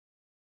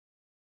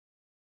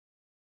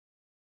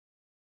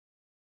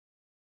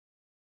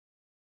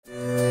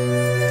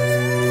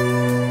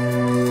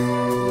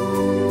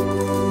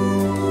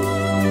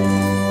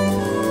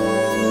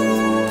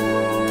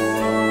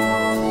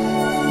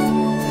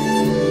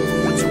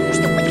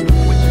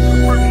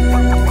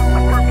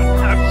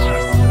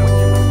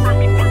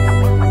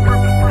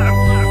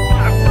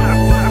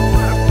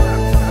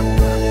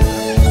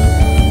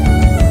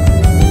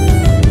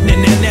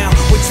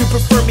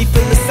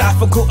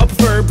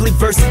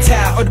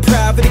versatile, or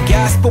deprived of the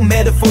gospel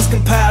metaphors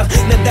compiled.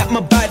 Now that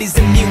my body's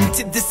immune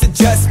to this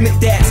adjustment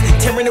that's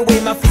tearing away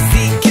my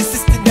physique,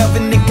 consisted of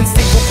an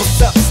inconceivable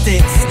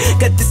substance.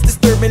 Got this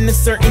disturbing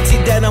uncertainty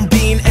that I'm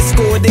being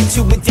escorted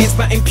to a dance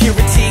by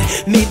impurity.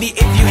 Maybe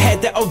if you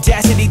had the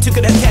audacity to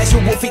could have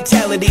casual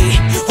fatality,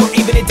 or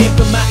even a dip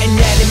in my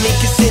anatomy.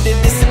 Consider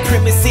the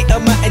supremacy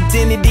of my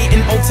identity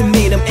an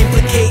ultimatum.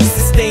 Implicates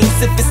sustained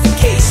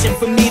sophistication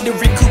for me to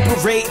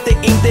recuperate the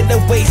ink that I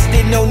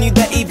wasted. No knew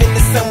that even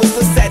the sun was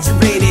so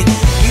saturated.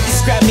 You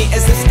describe me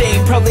as a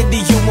stain, probably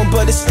the human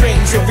but a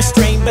stranger,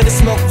 restrained by the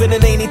smoke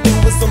ventilating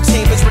through its own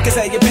chambers.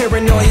 Reconcile your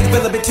paranoia,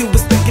 relevant to a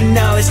speck of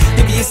knowledge.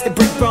 Devious to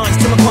break bonds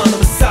to my quantum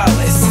of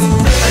solace.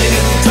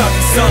 Underneath the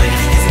talking sun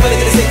is what I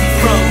gotta save you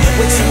from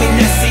what you may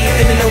not see,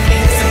 then I know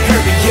means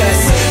impervious.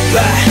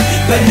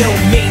 By no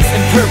means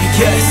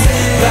impervious.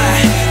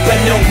 By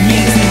no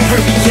means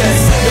impervious.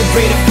 No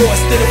greater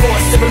force than the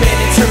force of a man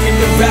determined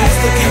to rise.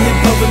 Looking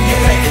above him, you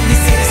practically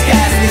see the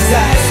skies in his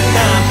eyes.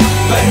 I'm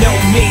by no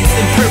means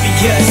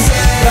impervious.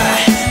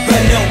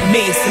 By no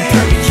means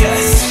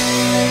impervious.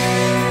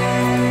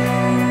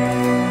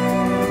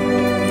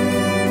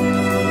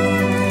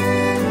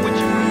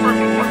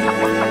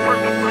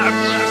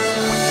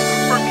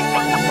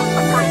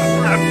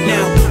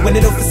 Now, when I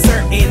know for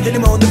certain that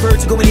I'm on the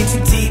verge of going in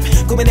too deep,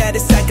 going at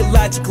it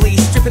psychologically,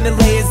 stripping the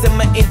layers of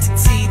my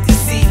entity to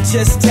see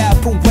just how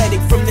poetic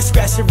from the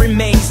scratch it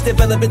remains,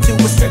 develop into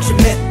a structured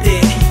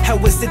method. How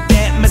was it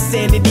that my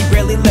sanity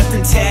rarely left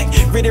intact?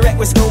 Redirect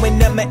what's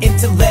going on my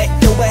intellect.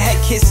 Though I had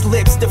kissed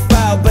lips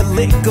defiled, but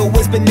let go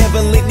was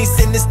benevolently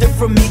sinister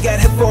from me. Got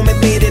her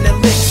formulated an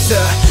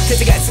elixir,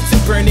 cause I got such a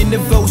burning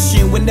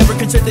devotion whenever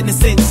constructed a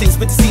sentence.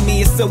 But to see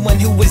me as someone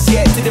who was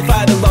yet to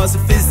defy the laws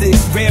of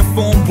physics, rare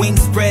form,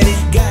 wings spreading.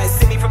 God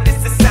send me from this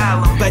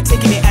asylum by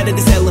taking me out of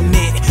this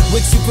element.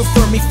 Would you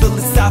prefer me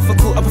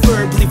philosophical or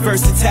preferably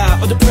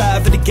versatile, or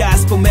deprived of the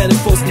gospel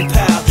metaphors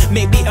compiled?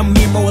 Maybe a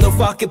mere mortal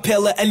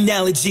acapella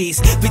analogies,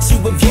 but you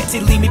have yet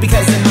to leave me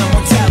because of my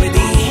mortality.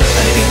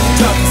 Underneath the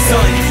dark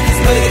sun is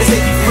what I gotta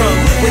save you from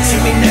what you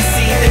may not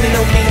see, then I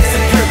know means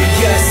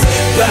impervious.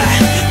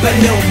 By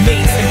no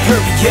means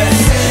impervious.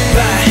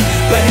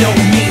 By no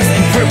means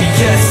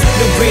impervious.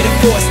 No greater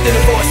force than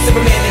the force of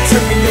a man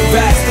determined to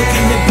rise.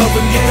 Looking above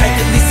him, you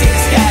practically see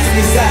the skies in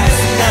his eyes.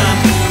 I'm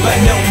by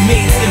no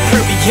means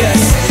impervious.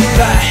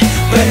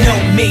 By no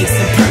means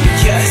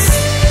impervious.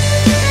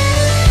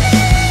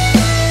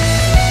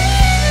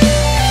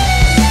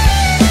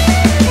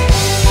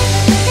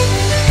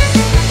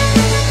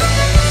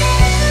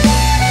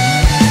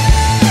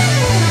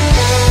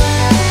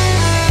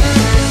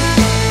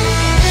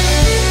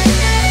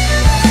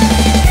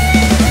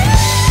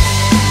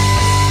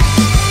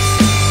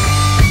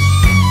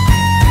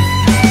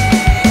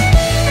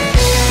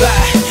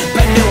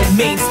 By no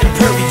means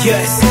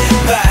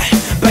impervious.